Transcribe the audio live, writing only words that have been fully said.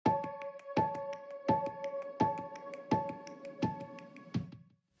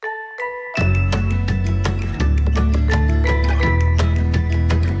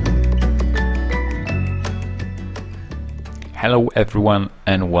Hello everyone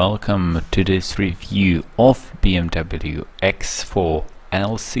and welcome to this review of BMW X4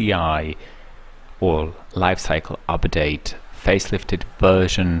 LCI or lifecycle update facelifted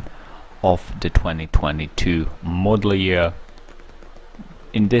version of the 2022 model year.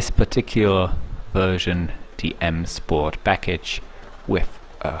 In this particular version, the M Sport package with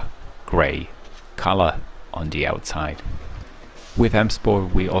a grey color on the outside. With M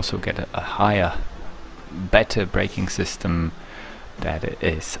Sport we also get a higher, better braking system that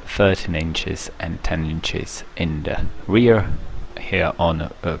is 13 inches and 10 inches in the rear here on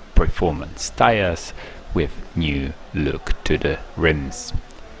performance tires with new look to the rims.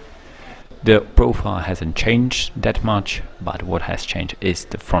 The profile hasn't changed that much, but what has changed is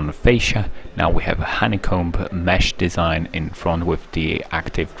the front fascia. Now we have a honeycomb mesh design in front, with the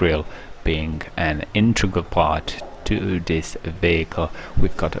active grille being an integral part to this vehicle.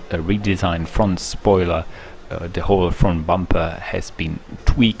 We've got a redesigned front spoiler. The whole front bumper has been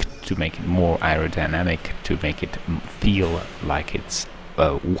tweaked to make it more aerodynamic, to make it feel like it's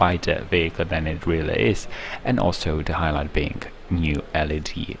a wider vehicle than it really is, and also the highlight being new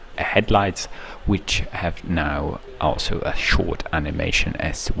LED headlights, which have now also a short animation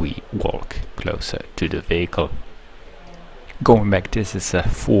as we walk closer to the vehicle. Going back, this is a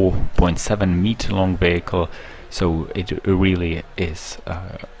 4.7 meter long vehicle, so it really is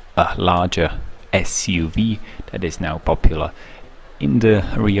a larger SUV that is now popular. In the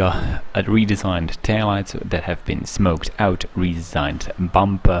rear, redesigned taillights that have been smoked out, redesigned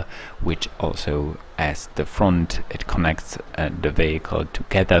bumper, which also, as the front, it connects the vehicle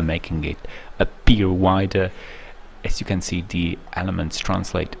together, making it appear wider. As you can see, the elements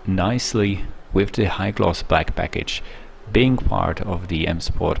translate nicely with the high gloss black package being part of the M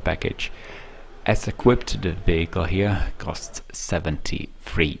Sport package. As equipped, the vehicle here costs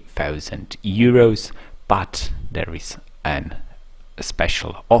 73,000 euros, but there is a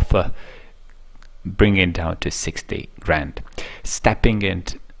special offer bringing it down to 60 grand. Stepping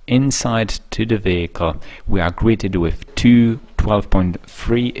it inside to the vehicle, we are greeted with two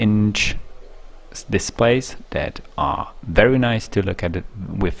 12.3 inch displays that are very nice to look at,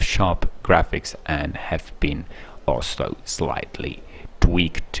 with sharp graphics, and have been also slightly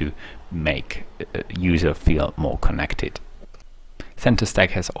tweaked to make user feel more connected. Center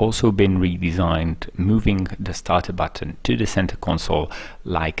stack has also been redesigned, moving the starter button to the center console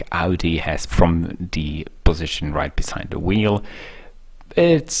like Audi has from the position right beside the wheel.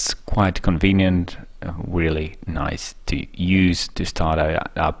 It's quite convenient, really nice to use, to start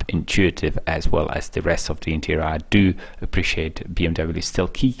up, intuitive, as well as the rest of the interior. I do appreciate BMW still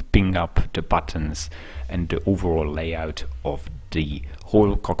keeping up the buttons and the overall layout of the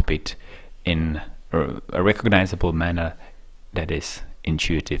whole cockpit in a recognizable manner that is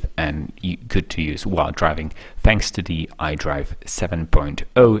intuitive and good to use while driving, thanks to the iDrive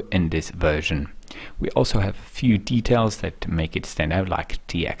 7.0 in this version. We also have a few details that make it stand out, like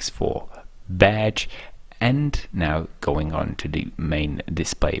the X4 badge, and now going on to the main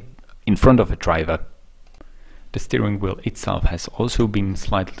display in front of the driver. The steering wheel itself has also been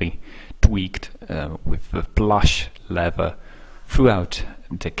slightly tweaked with a plush leather throughout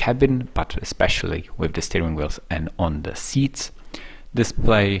the cabin, but especially with the steering wheels and on the seats.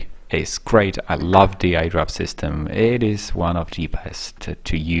 Display is great. I love the iDrive system. It is one of the best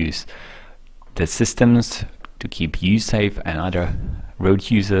to use. The systems to keep you safe and other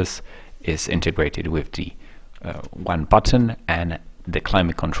road users is integrated with the one button, and the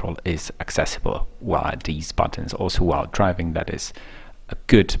climate control is accessible via these buttons also while driving. That is a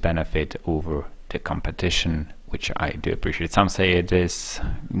good benefit over the competition, which I do appreciate. Some say it is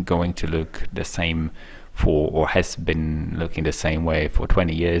going to look the same for, or has been looking the same way for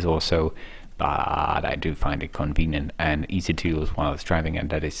 20 years or so, but I do find it convenient and easy to use while it's driving, and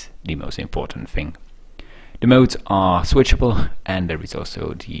that is the most important thing. The modes are switchable, and there is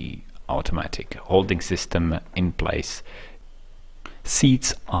also the automatic holding system in place.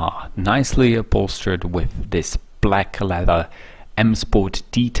 Seats are nicely upholstered with this black leather M Sport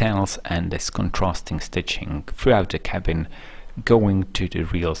details and this contrasting stitching throughout the cabin, going to the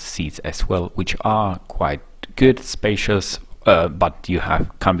rear seats as well, which are quite good, spacious, but you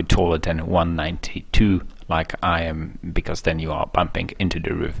can't be taller than 192 like I am, because then you are bumping into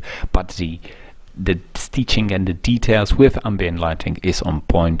the roof. But the stitching and the details with ambient lighting is on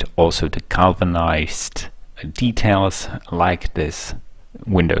point. Also the galvanized details like this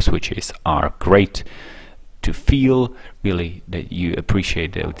window switches are great to feel really that you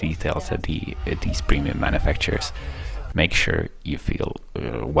appreciate the details that these premium manufacturers make sure you feel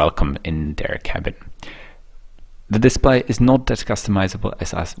welcome in their cabin. The display is not that customizable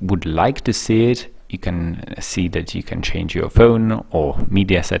as I would like to see it. you can see that you can change your phone or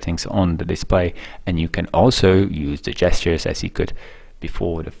media settings on the display, and you can also use the gestures as you could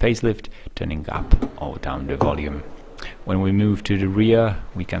before the facelift, turning up or down the volume. When we move to the rear,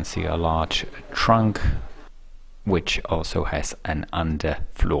 we can see a large trunk, which also has an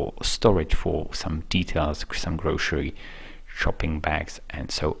underfloor storage for some details, some grocery, shopping bags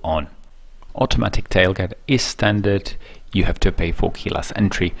and so on. Automatic tailgate is standard. You have to pay for keyless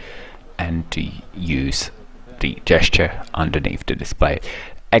entry and to use the gesture underneath the display.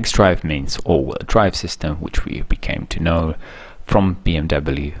 xDrive means all-wheel drive system, which we became to know from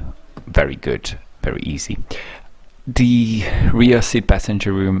BMW. Very good, very easy. The rear seat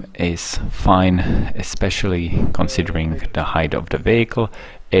passenger room is fine, especially considering the height of the vehicle.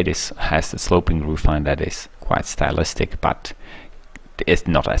 It has a sloping roofline that is quite stylistic, but is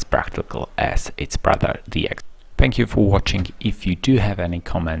not as practical as its brother, the X. Thank you for watching. If you do have any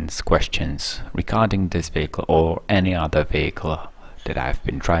comments, questions regarding this vehicle or any other vehicle that I've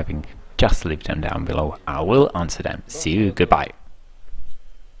been driving, just leave them down below. I will answer them. See you, goodbye.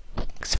 X4